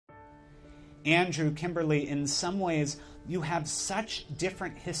Andrew, Kimberlee, in some ways, you have such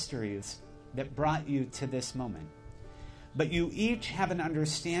different histories that brought you to this moment. But you each have an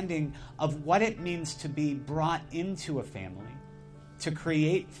understanding of what it means to be brought into a family, to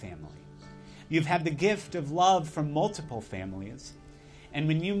create family. You've had the gift of love from multiple families. And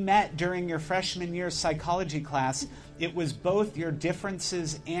when you met during your freshman year psychology class, it was both your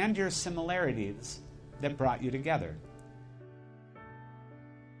differences and your similarities that brought you together.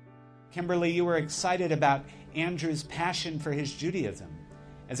 Kimberlee, you were excited about Andrew's passion for his Judaism,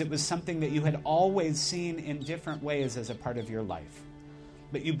 as it was something that you had always seen in different ways as a part of your life.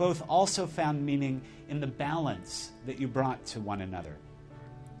 But you both also found meaning in the balance that you brought to one another.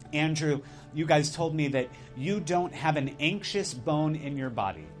 Andrew, you guys told me that you don't have an anxious bone in your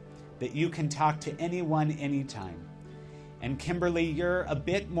body, that you can talk to anyone anytime. And Kimberlee, you're a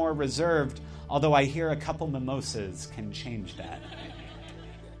bit more reserved, although I hear a couple mimosas can change that.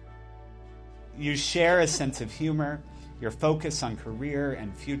 You share a sense of humor, your focus on career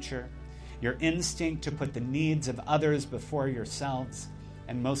and future, your instinct to put the needs of others before yourselves,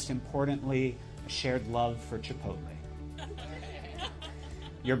 and most importantly, a shared love for Chipotle.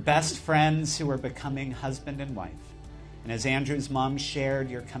 Your best friends who are becoming husband and wife. And as Andrew's mom shared,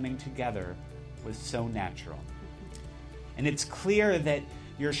 your coming together was so natural. And it's clear that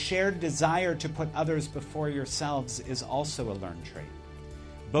your shared desire to put others before yourselves is also a learned trait.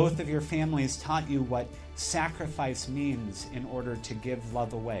 Both of your families taught you what sacrifice means in order to give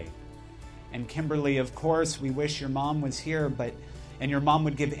love away. And Kimberlee, of course, we wish your mom was here, and your mom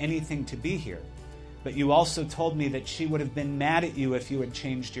would give anything to be here. But you also told me that she would have been mad at you if you had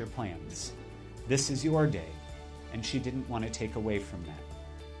changed your plans. This is your day, and she didn't want to take away from that.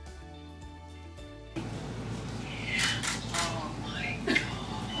 Oh my God.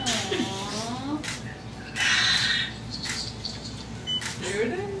 There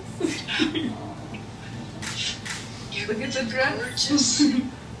it is. Look at the dress. Gorgeous.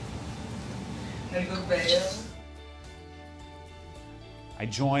 There you go, veil. I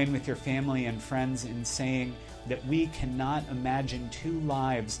join with your family and friends in saying that we cannot imagine two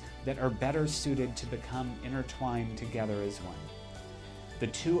lives that are better suited to become intertwined together as one. The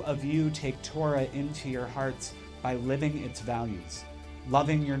two of you take Torah into your hearts by living its values,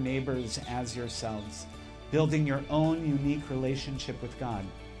 loving your neighbors as yourselves, building your own unique relationship with God,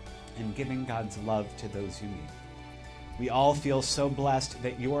 and giving God's love to those you meet. We all feel so blessed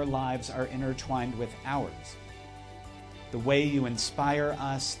that your lives are intertwined with ours. The way you inspire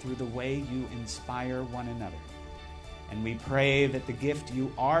us through the way you inspire one another. And we pray that the gift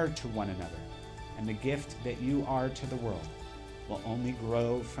you are to one another and the gift that you are to the world will only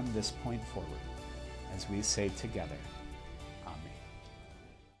grow from this point forward, as we say together, Amen.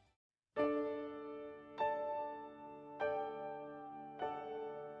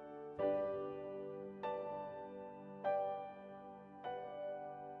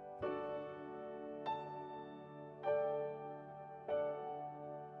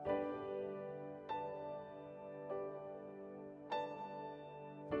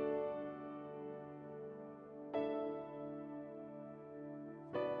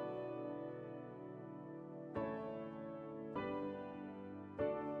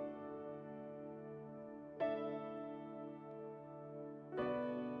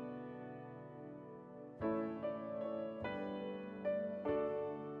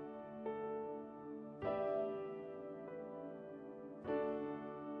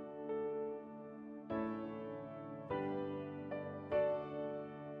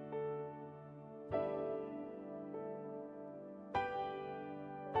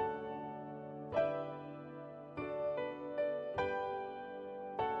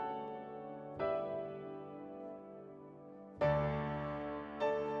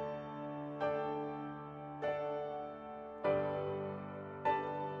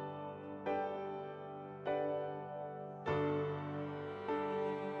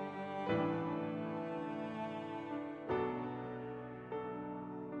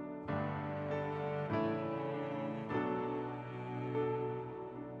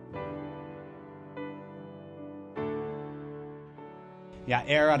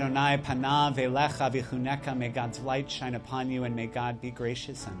 Ya'er Adonai panav elecha v'chuneka, may God's light shine upon you and may God be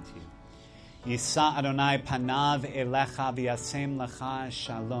gracious unto you. Yisa Adonai panav elecha v'yasem lecha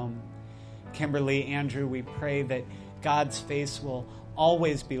shalom. Kimberlee, Andrew, we pray that God's face will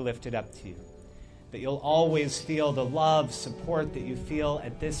always be lifted up to you, that you'll always feel the love, support that you feel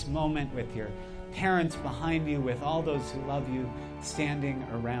at this moment with your parents behind you, with all those who love you standing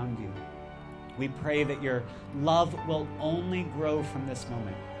around you. We pray that your love will only grow from this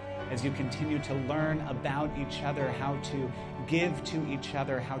moment, as you continue to learn about each other, how to give to each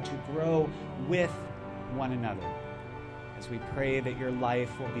other, how to grow with one another. As we pray that your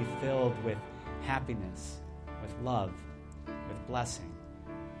life will be filled with happiness, with love, with blessing,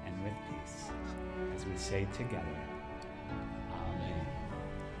 and with peace. As we say together, Amen.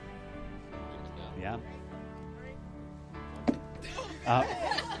 Yeah.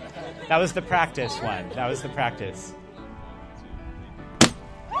 That was the practice one. That was the practice.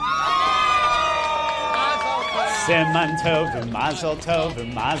 Siman tov, mazel tov,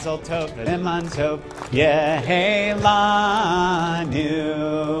 mazel tov, siman tov, yehelanu.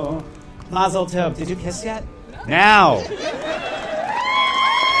 Mazel tov. Did you kiss yet? Now.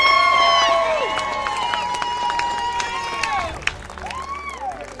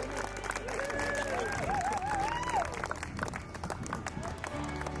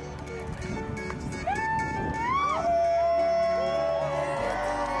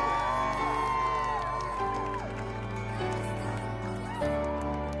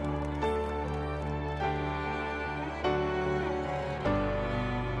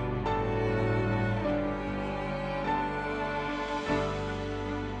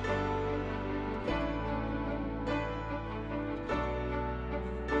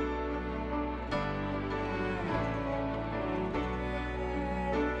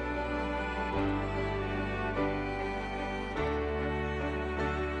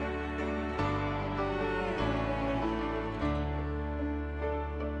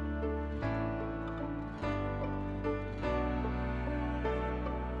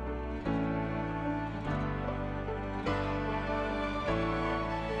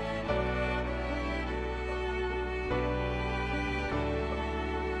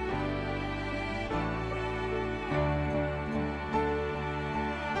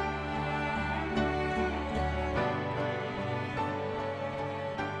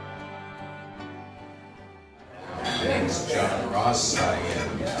 Name's John Ross.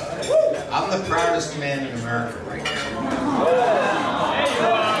 I'm the proudest man in America right now.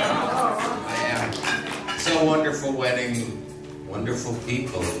 I am. It's a wonderful wedding, wonderful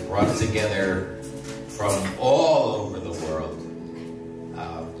people brought together from all over the world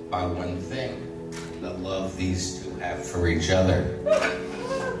by one thing, the love these two have for each other.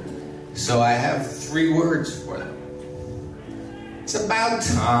 So I have 3 words for them. It's about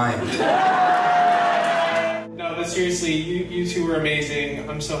time. No, but seriously, you two were amazing.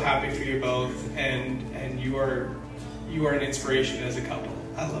 I'm so happy for you both, and you are an inspiration as a couple.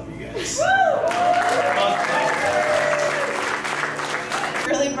 I love you guys.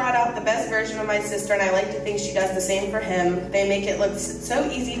 Really brought out the best version of my sister, and I like to think she does the same for him. They make it look so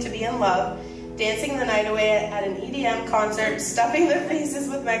easy to be in love. Dancing the night away at an EDM concert, stuffing their faces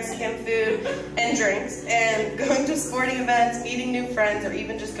with Mexican food and drinks, and going to sporting events, meeting new friends, or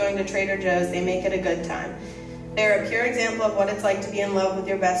even just going to Trader Joe's. They make it a good time. They're a pure example of what it's like to be in love with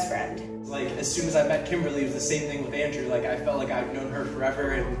your best friend. Like, as soon as I met Kimberlee, it was the same thing with Andrew. Like, I felt like I've known her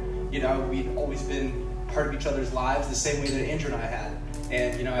forever, and, you know, we'd always been part of each other's lives the same way that Andrew and I had.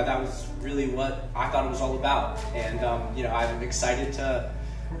 And, you know, that was really what I thought it was all about. And, you know, I'm excited to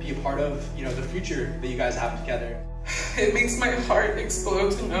be a part of, you know, the future that you guys have together. It makes my heart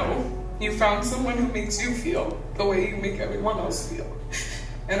explode to know you found someone who makes you feel the way you make everyone else feel.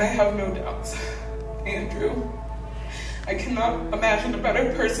 And I have no doubts. Andrew, I cannot imagine a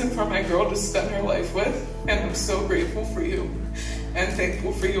better person for my girl to spend her life with, and I'm so grateful for you and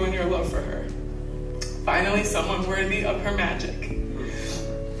thankful for you and your love for her. Finally, someone worthy of her magic.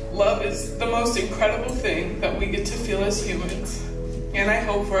 Love is the most incredible thing that we get to feel as humans, and I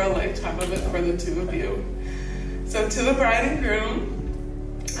hope for a lifetime of it for the two of you. So to the bride and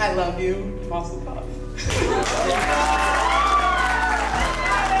groom, I love you. Mazel tov.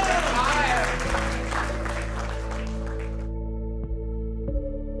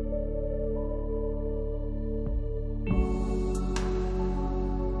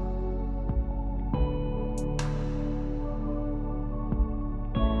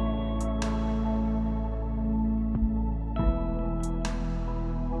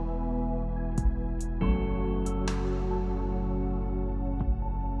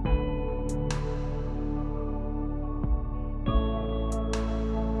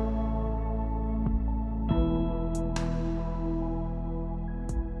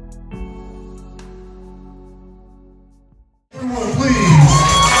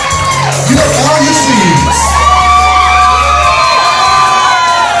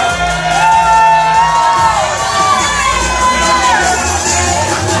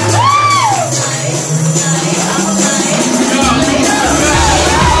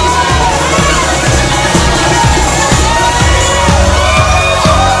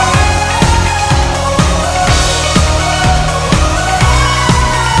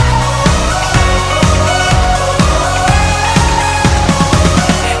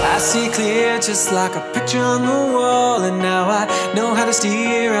 mind just like a picture on the wall. And now I know how to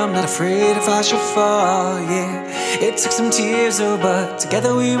steer, I'm not afraid if I should fall, yeah. It took some tears, oh, but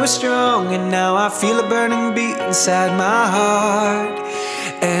together we were strong. And now I feel a burning beat inside my heart.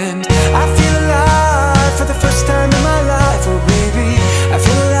 And I feel alive for the first time in my life, oh baby, I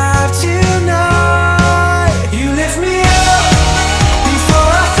feel alive tonight. You lift me up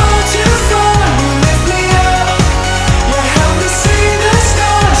before I fall too far. You lift me up, you help me see the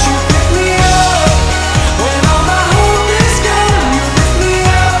stars. You pick me up when all my hope is gone. You lift me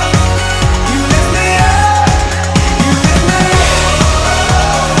up, you lift me up, you lift me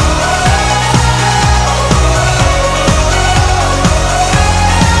up.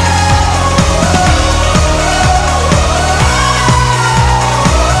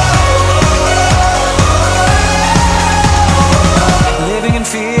 Living in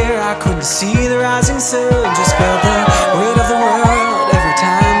fear, I couldn't see the rising sun. Just felt the